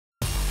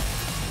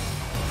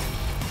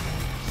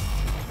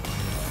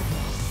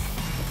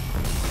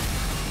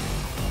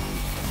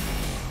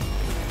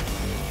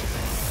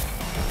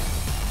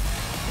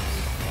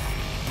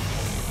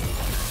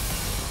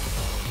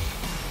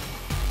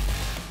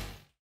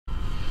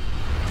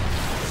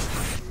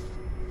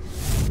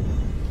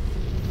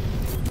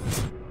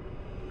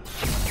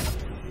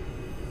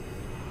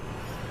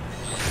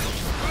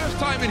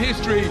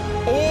history,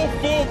 all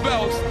 4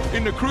 belts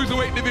in the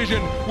cruiserweight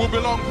division will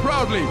belong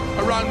proudly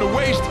around the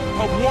waist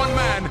of one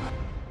man.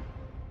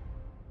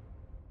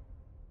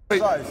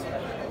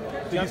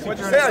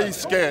 Yeah, he's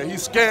scared.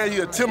 He's scared,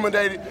 he's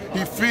intimidated.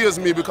 He fears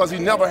me because he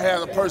never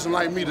had a person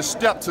like me to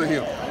step to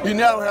him. He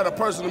never had a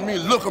person to me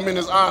look him in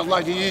his eyes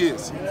like he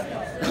is.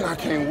 And I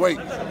can't wait.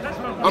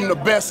 I'm the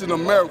best in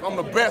America. I'm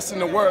the best in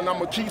the world, and I'm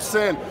going to keep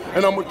saying,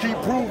 and I'm going to keep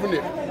proving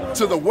it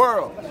to the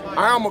world.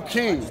 I am a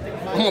king.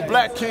 I'm a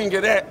black king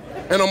of that,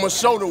 and I'm going to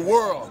show the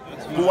world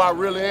who I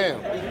really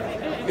am.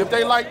 If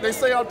they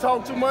say I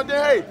talk too much,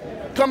 then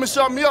hey, come and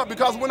shut me up,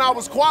 because when I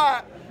was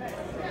quiet,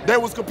 they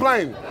was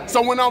complaining.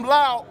 So when I'm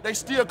loud, they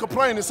still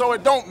complaining, so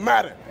it don't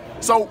matter.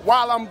 So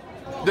while I'm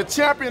the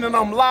champion and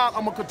I'm loud,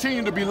 I'm gonna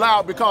continue to be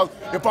loud, because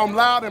if I'm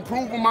loud and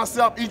proving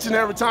myself each and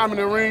every time in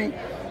the ring,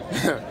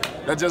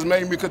 that just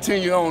made me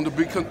continue on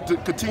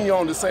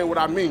to say what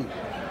I mean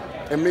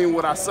and mean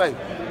what I say.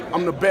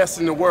 I'm the best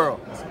in the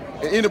world.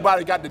 And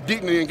anybody got the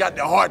dignity and got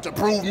the heart to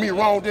prove me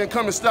wrong, then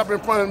come and step in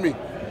front of me.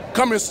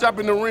 Come and step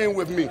in the ring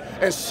with me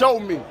and show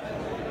me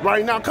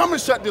right now. Come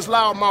and shut this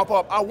loud mouth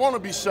up. I want to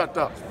be shut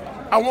up.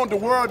 I want the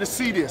world to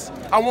see this.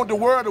 I want the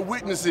world to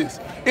witness this.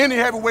 Any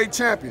heavyweight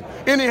champion,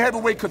 any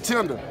heavyweight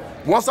contender.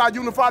 Once I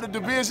unify the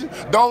division,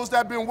 those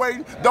that been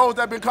waiting, those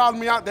that been calling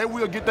me out, they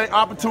will get their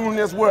opportunity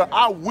as well.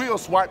 I will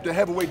swipe the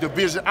heavyweight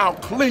division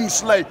out clean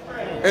slate,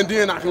 and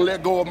then I can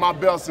let go of my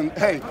belts and,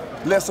 hey,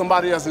 let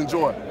somebody else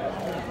enjoy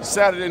it.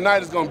 Saturday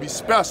night is going to be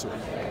special.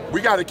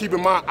 We got to keep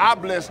in mind, I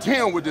blessed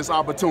him with this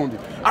opportunity.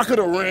 I could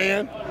have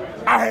ran.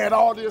 I had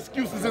all the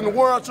excuses in the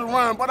world to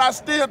run, but I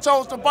still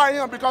chose to fight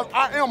him because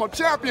I am a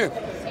champion.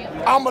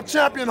 I'm a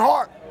champion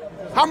heart.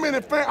 How many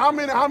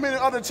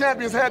other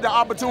champions had the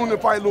opportunity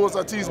to fight Luis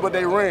Ortiz, but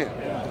they ran?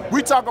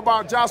 We talk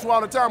about Joshua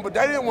all the time, but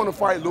they didn't want to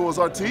fight Luis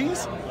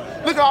Ortiz.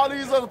 Look at all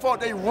these other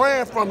folks, they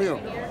ran from him.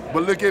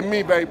 But look at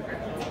me, baby,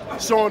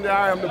 showing that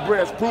I am the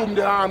best, proving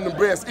that I am the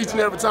best each and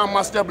every time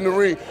I step in the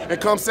ring.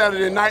 And come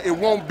Saturday night, it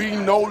won't be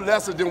no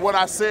lesser than what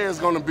I say it's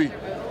gonna be.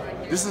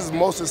 This is the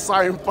most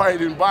exciting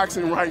fight in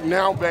boxing right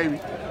now, baby.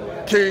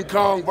 King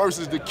Kong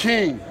versus the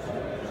King,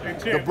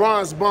 the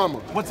Bronze Bomber.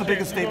 What's the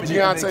biggest statement you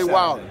can make Deontay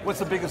Wilder. What's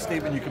the biggest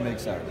statement you can make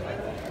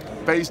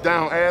Saturday? Face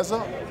down, ass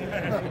up.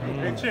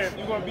 Hey, Champ,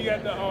 you gonna be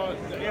at the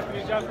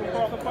Anthony Joshua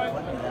Parker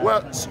fight?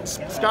 Well,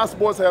 Scott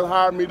Sports has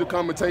hired me to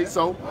commentate,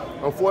 so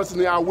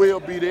unfortunately I will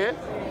be there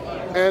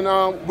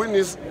and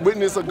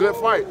witness a good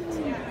fight.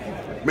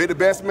 May the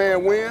best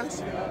man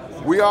wins.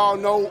 We all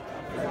know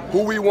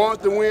who we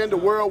want to win. The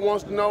world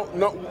wants to know.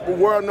 The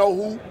world know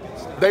who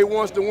they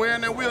wants to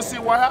win, and we'll see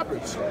what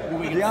happens.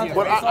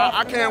 But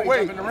I can't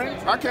wait.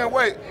 I can't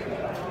wait.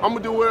 I'm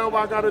gonna do whatever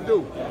I gotta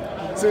do.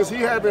 Since he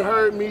haven't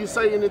heard me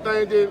say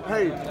anything, then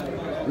hey,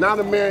 now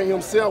the man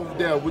himself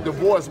there with the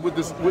voice, with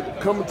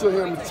coming to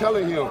him and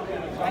telling him,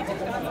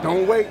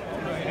 don't wait.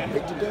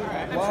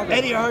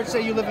 Eddie, I heard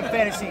say you live in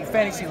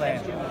fantasy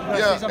land.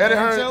 Yeah,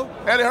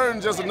 Eddie Hearn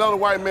is just another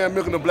white man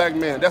milking a black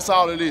man. That's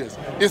all it is.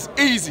 It's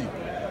easy.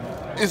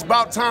 It's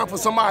about time for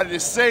somebody to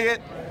say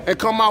it and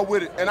come out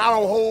with it. And I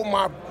don't hold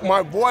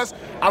my voice.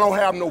 I don't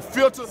have no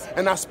filter,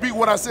 and I speak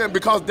what I said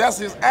because that's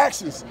his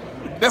actions.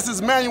 That's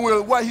his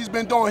manual of what he's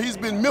been doing. He's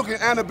been milking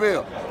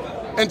Annabelle.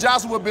 And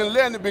Joshua been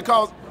letting it,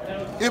 because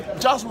if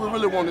Joshua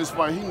really won this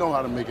fight, he know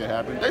how to make it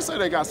happen. They say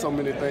they got so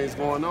many things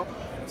going on.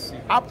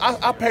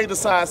 I pay the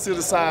side, sit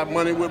aside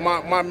money with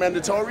my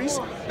mandatories.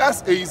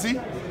 That's easy.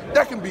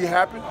 That can be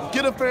happen.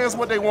 Get the fans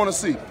what they want to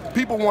see.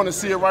 People want to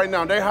see it right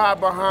now. They hide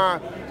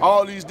behind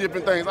all these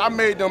different things. I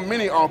made them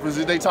many offers.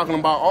 If they talking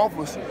about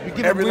offers,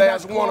 every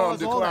last one of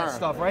them declined. All that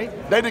stuff,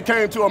 right? They just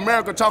came to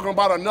America talking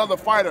about another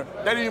fighter.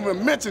 They didn't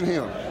even mention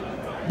him.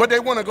 But they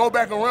want to go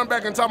back and run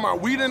back and talk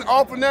about we didn't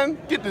offer nothing.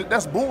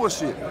 That's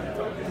bullshit.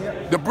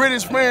 The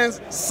British fans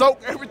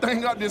soak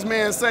everything up this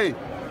man say,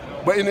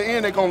 but in the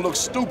end they're gonna look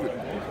stupid.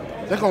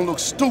 They're gonna look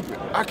stupid.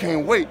 I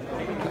can't wait.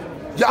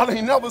 Y'all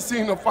ain't never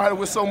seen a fighter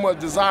with so much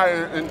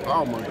desire and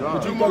oh my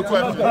God. Two more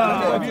questions.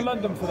 Have you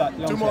London for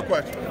that? Two more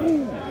questions.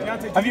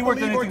 Deontay, have you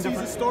worked on anything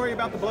different? Story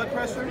about the blood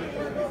pressure?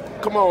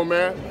 Come on,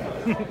 man.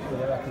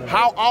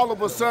 How all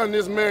of a sudden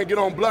this man get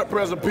on blood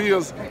pressure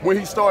pills when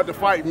he started to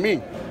fight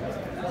me?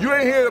 You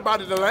ain't hear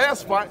about it the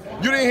last fight.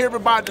 You didn't hear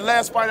about the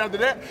last fight after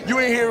that. You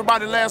ain't hear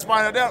about the last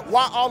fight after that.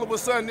 Why all of a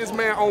sudden this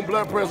man on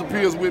blood pressure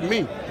pills with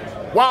me?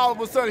 Why all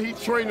of a sudden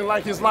he's training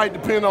like his life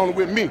depends on it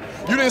with me?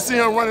 You didn't see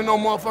him running no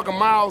motherfucking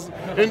miles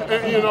and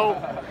you know,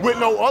 with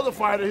no other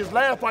fighter. His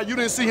last fight, you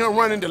didn't see him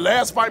running the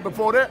last fight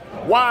before that.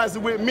 Why is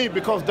it with me?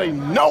 Because they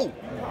know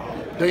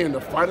they in the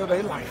fight of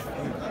their life.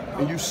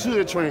 And you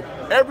should train.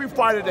 Every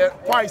fighter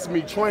that fights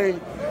me train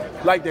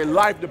like their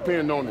life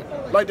depends on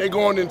it. Like they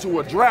going into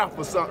a draft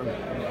or something.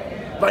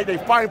 Like they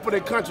fighting for their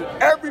country.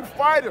 Every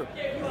fighter,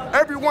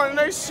 everyone,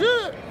 they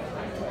should.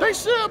 They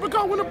should,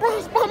 because when the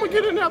Bronze Bomber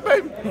get in there,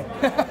 baby,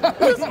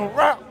 it's a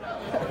wrap.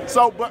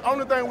 So, but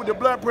only thing with the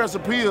blood pressure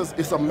pills,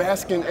 it's a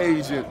masking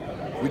agent.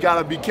 We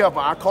gotta be careful.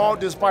 I called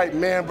this fight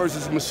man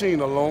versus machine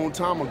a long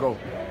time ago.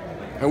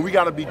 And we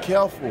gotta be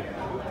careful.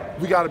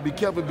 We gotta be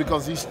careful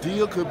because he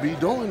still could be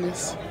doing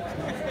this.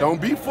 Don't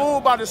be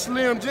fooled by the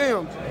Slim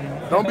Jims.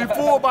 Don't be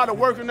fooled by the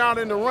working out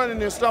and the running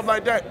and stuff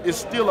like that. It's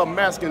still a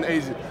masking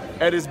agent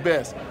at its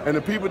best. And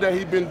the people that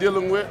he's been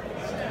dealing with,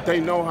 they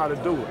know how to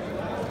do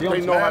it.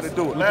 They know how to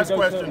do it. Last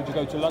question. Would you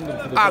go to London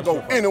for the I go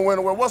anywhere in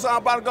the world. What's I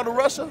about to go to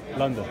Russia?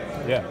 London.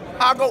 Yeah.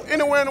 I go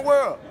anywhere in the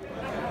world.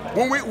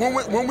 When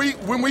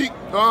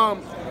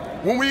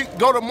we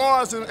go to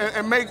Mars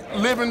and make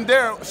living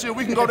there, shit,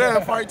 we can go there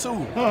and fight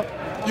too.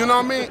 You know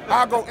what I mean?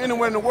 I go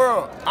anywhere in the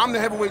world. I'm the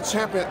heavyweight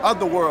champion of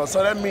the world,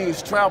 so that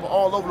means travel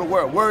all over the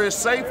world. Where it's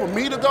safe for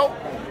me to go,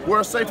 where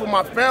it's safe for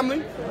my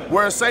family,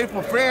 where it's safe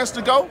for friends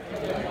to go,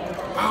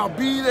 I'll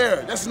be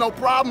there. That's no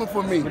problem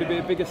for me. Would it be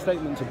a bigger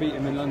statement to beat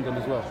him in London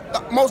as well?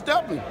 Most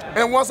definitely.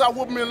 And once I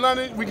whoop him in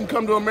London, we can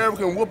come to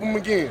America and whoop him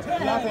again.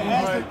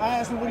 I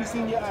asked him what he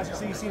seen in your eyes.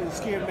 So you seen a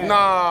scared man.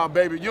 Nah,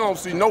 baby, you don't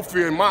see no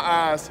fear in my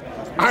eyes.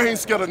 I ain't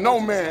scared of no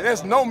man.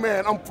 There's no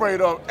man I'm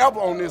afraid of ever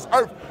on this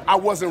earth. I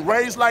wasn't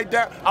raised like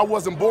that. I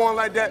wasn't born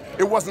like that.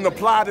 It wasn't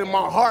applied in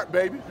my heart,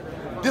 baby.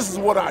 This is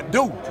what I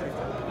do.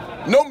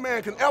 No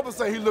man can ever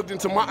say he looked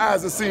into my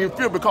eyes and seen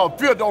fear, because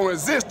fear don't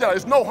exist there.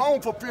 There's no home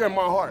for fear in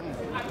my heart.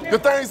 The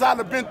things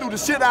I've been through, the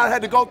shit I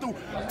had to go through,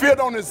 fear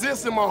don't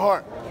exist in my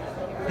heart.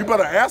 You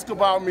better ask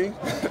about me.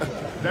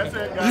 That's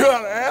it, guys. You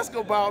better ask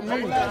about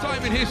me. For the first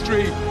time in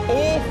history,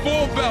 all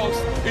 4 belts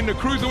in the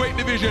cruiserweight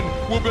division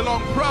will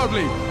belong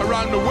proudly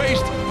around the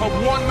waist of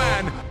one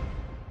man.